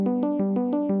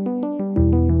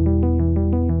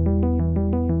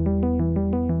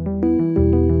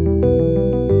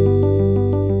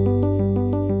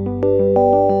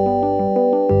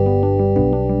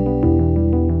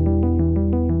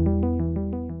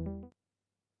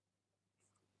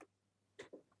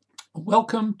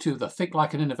Welcome to the Think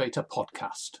Like an Innovator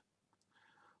podcast.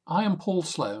 I am Paul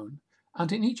Sloan,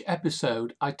 and in each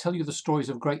episode I tell you the stories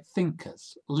of great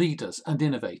thinkers, leaders and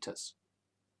innovators.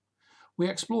 We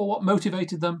explore what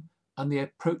motivated them and the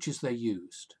approaches they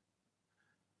used.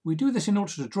 We do this in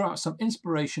order to draw out some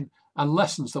inspiration and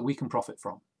lessons that we can profit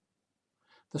from.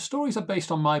 The stories are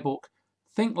based on my book,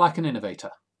 Think Like an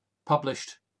Innovator,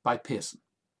 published by Pearson.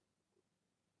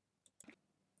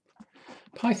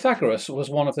 Pythagoras was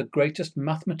one of the greatest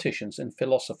mathematicians and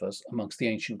philosophers amongst the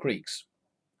ancient Greeks.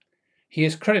 He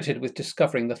is credited with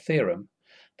discovering the theorem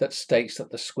that states that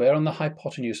the square on the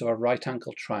hypotenuse of a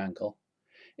right-angled triangle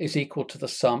is equal to the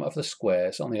sum of the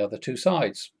squares on the other two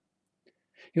sides.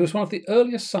 He was one of the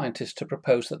earliest scientists to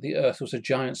propose that the Earth was a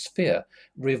giant sphere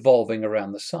revolving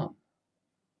around the sun.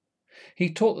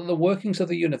 He taught that the workings of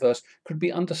the universe could be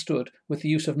understood with the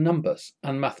use of numbers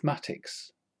and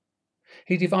mathematics.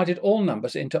 He divided all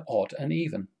numbers into odd and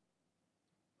even.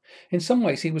 In some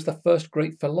ways, he was the first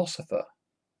great philosopher.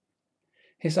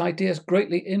 His ideas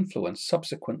greatly influenced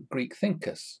subsequent Greek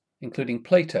thinkers, including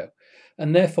Plato,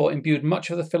 and therefore imbued much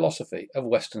of the philosophy of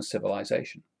Western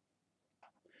civilization.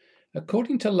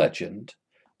 According to legend,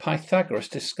 Pythagoras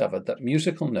discovered that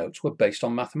musical notes were based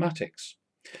on mathematics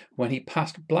when he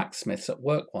passed blacksmiths at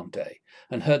work one day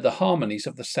and heard the harmonies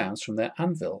of the sounds from their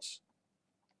anvils.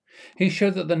 He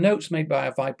showed that the notes made by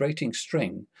a vibrating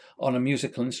string on a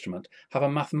musical instrument have a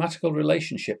mathematical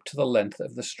relationship to the length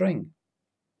of the string.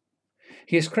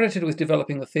 He is credited with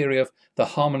developing the theory of the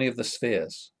harmony of the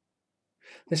spheres.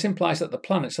 This implies that the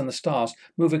planets and the stars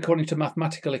move according to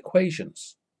mathematical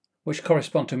equations, which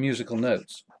correspond to musical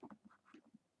notes.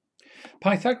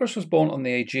 Pythagoras was born on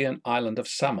the Aegean island of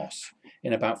Samos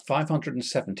in about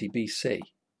 570 BC.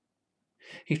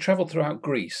 He travelled throughout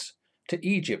Greece, to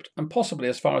Egypt and possibly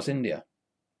as far as India.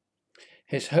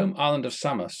 His home island of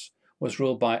Samos was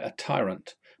ruled by a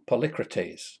tyrant,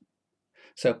 Polycrates.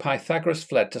 So Pythagoras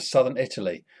fled to southern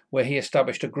Italy, where he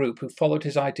established a group who followed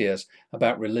his ideas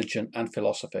about religion and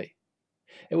philosophy.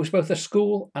 It was both a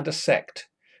school and a sect,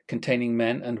 containing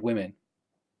men and women.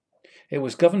 It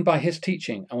was governed by his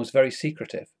teaching and was very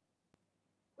secretive.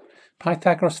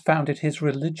 Pythagoras founded his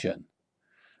religion,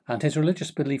 and his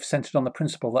religious belief centered on the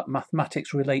principle that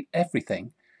mathematics relate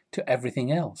everything to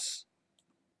everything else.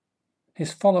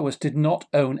 His followers did not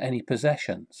own any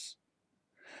possessions.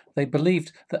 They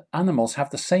believed that animals have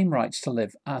the same rights to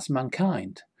live as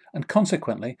mankind, and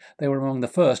consequently they were among the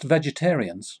first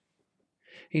vegetarians.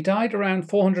 He died around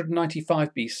 495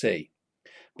 BC,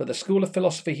 but the school of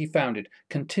philosophy he founded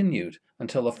continued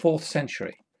until the 4th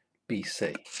century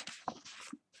BC.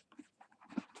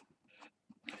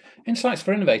 Insights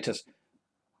for innovators: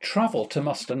 travel to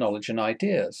muster knowledge and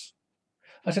ideas.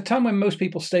 At a time when most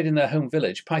people stayed in their home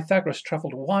village, Pythagoras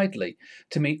travelled widely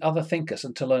to meet other thinkers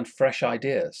and to learn fresh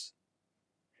ideas.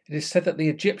 It is said that the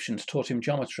Egyptians taught him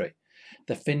geometry,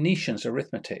 the Phoenicians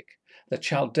arithmetic, the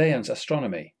Chaldeans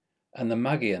astronomy, and the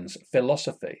Magians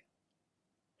philosophy.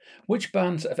 Which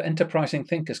bands of enterprising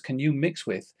thinkers can you mix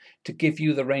with to give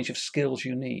you the range of skills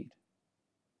you need?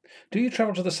 Do you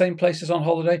travel to the same places on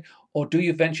holiday, or do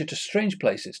you venture to strange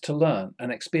places to learn and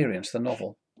experience the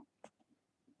novel?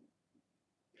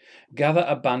 Gather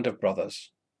a band of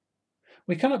brothers.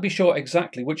 We cannot be sure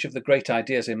exactly which of the great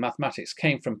ideas in mathematics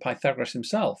came from Pythagoras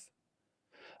himself,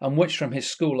 and which from his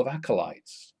school of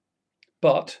acolytes.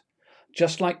 But,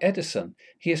 just like Edison,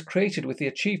 he is created with the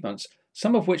achievements,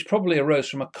 some of which probably arose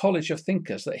from a college of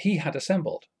thinkers that he had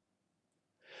assembled.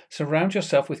 Surround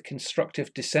yourself with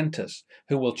constructive dissenters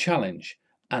who will challenge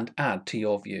and add to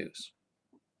your views.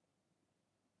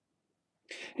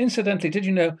 Incidentally, did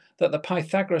you know that the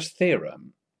Pythagoras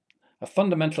theorem, a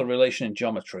fundamental relation in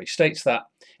geometry, states that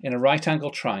in a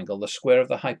right-angled triangle, the square of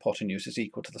the hypotenuse is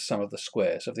equal to the sum of the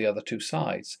squares of the other two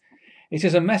sides? It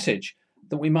is a message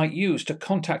that we might use to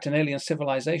contact an alien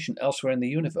civilization elsewhere in the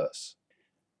universe,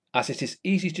 as it is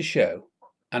easy to show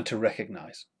and to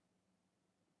recognize.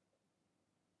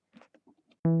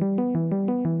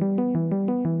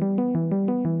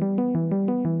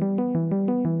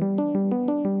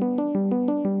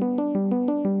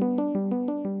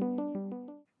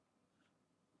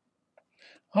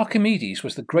 Archimedes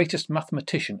was the greatest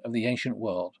mathematician of the ancient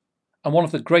world, and one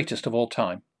of the greatest of all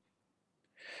time.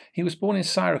 He was born in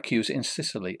Syracuse in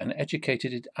Sicily and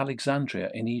educated in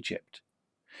Alexandria in Egypt.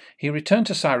 He returned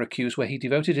to Syracuse, where he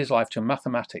devoted his life to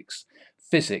mathematics,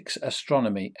 physics,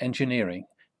 astronomy, engineering,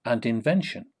 and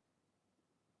invention.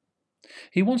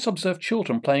 He once observed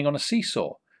children playing on a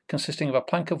seesaw consisting of a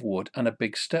plank of wood and a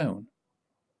big stone.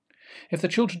 If the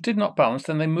children did not balance,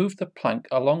 then they moved the plank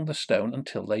along the stone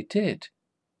until they did.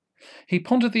 He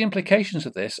pondered the implications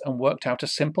of this and worked out a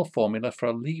simple formula for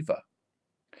a lever,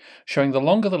 showing the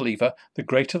longer the lever, the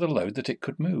greater the load that it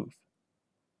could move.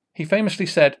 He famously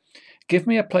said, "Give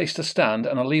me a place to stand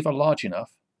and a lever large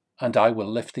enough, and I will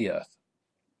lift the earth."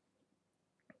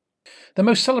 The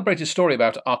most celebrated story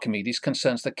about Archimedes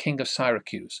concerns the king of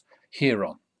Syracuse,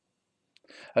 Hieron.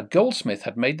 A goldsmith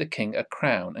had made the king a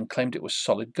crown and claimed it was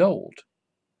solid gold.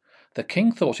 The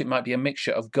king thought it might be a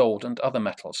mixture of gold and other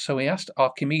metals, so he asked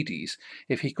Archimedes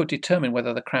if he could determine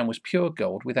whether the crown was pure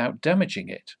gold without damaging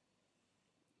it.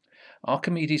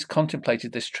 Archimedes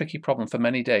contemplated this tricky problem for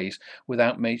many days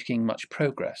without making much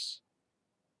progress.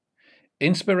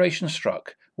 Inspiration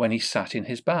struck when he sat in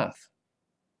his bath.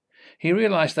 He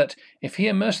realized that if he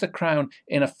immersed the crown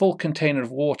in a full container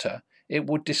of water, it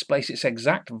would displace its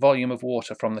exact volume of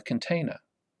water from the container.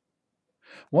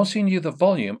 Once he knew the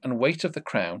volume and weight of the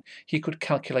crown, he could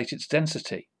calculate its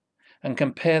density and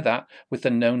compare that with the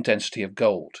known density of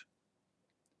gold.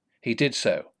 He did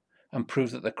so and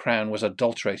proved that the crown was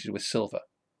adulterated with silver.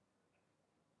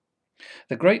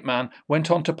 The great man went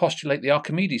on to postulate the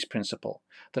Archimedes principle,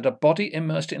 that a body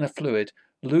immersed in a fluid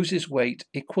loses weight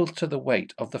equal to the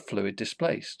weight of the fluid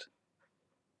displaced.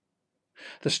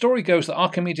 The story goes that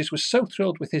Archimedes was so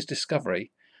thrilled with his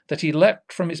discovery that he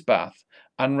leapt from his bath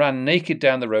and ran naked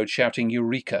down the road shouting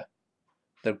Eureka,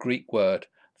 the Greek word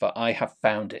for I have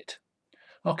found it.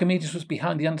 Archimedes was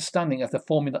behind the understanding of the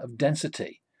formula of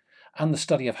density and the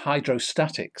study of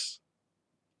hydrostatics.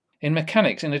 In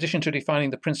mechanics, in addition to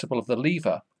defining the principle of the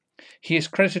lever, he is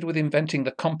credited with inventing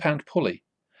the compound pulley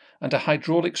and a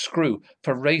hydraulic screw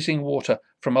for raising water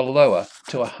from a lower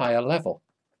to a higher level.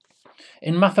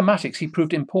 In mathematics, he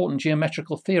proved important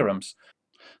geometrical theorems,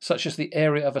 such as the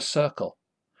area of a circle,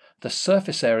 the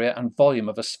surface area and volume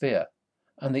of a sphere,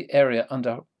 and the area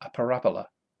under a parabola.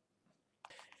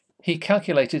 He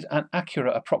calculated an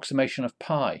accurate approximation of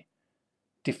pi,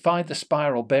 defied the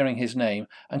spiral bearing his name,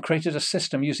 and created a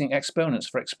system using exponents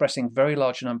for expressing very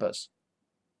large numbers.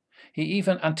 He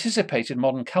even anticipated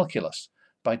modern calculus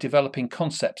by developing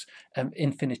concepts of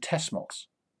infinitesimals.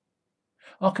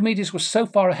 Archimedes was so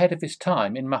far ahead of his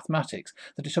time in mathematics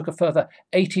that it took a further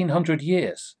 1800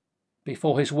 years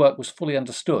before his work was fully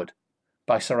understood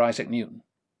by Sir Isaac Newton.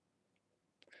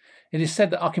 It is said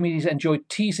that Archimedes enjoyed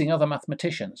teasing other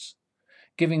mathematicians,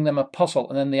 giving them a puzzle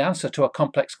and then the answer to a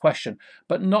complex question,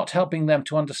 but not helping them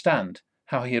to understand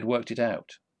how he had worked it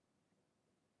out.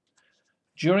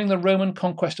 During the Roman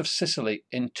conquest of Sicily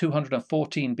in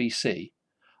 214 BC,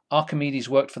 Archimedes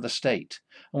worked for the state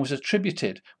and was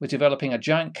attributed with developing a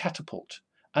giant catapult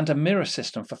and a mirror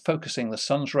system for focusing the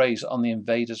sun's rays on the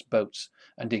invaders' boats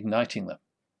and igniting them.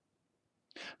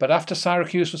 But after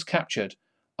Syracuse was captured,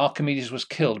 Archimedes was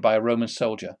killed by a Roman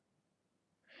soldier.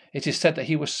 It is said that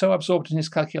he was so absorbed in his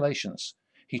calculations,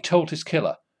 he told his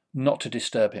killer not to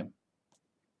disturb him.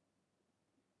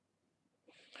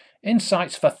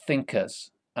 Insights for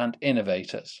thinkers and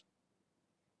innovators.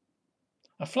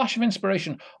 A flash of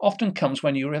inspiration often comes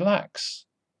when you relax.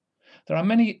 There are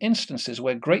many instances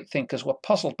where great thinkers were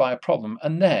puzzled by a problem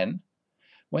and then,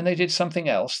 when they did something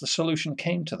else, the solution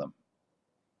came to them.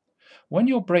 When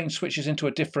your brain switches into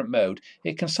a different mode,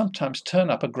 it can sometimes turn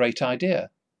up a great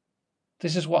idea.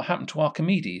 This is what happened to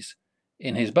Archimedes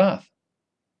in his bath.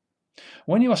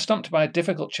 When you are stumped by a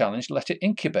difficult challenge, let it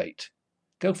incubate.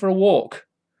 Go for a walk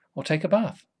or take a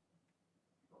bath.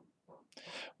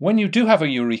 When you do have a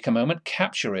eureka moment,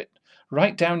 capture it.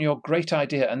 Write down your great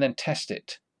idea and then test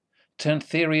it. Turn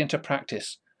theory into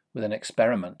practice with an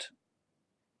experiment.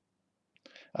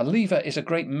 A lever is a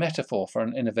great metaphor for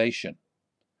an innovation.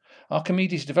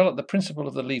 Archimedes developed the principle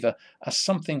of the lever as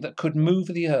something that could move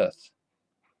the earth.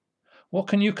 What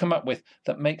can you come up with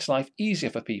that makes life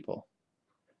easier for people?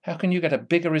 How can you get a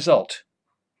bigger result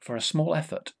for a small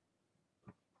effort?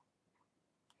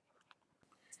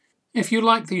 If you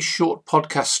like these short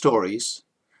podcast stories,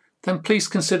 then please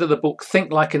consider the book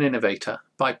Think Like an Innovator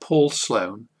by Paul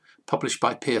Sloan, published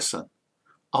by Pearson,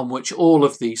 on which all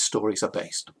of these stories are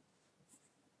based.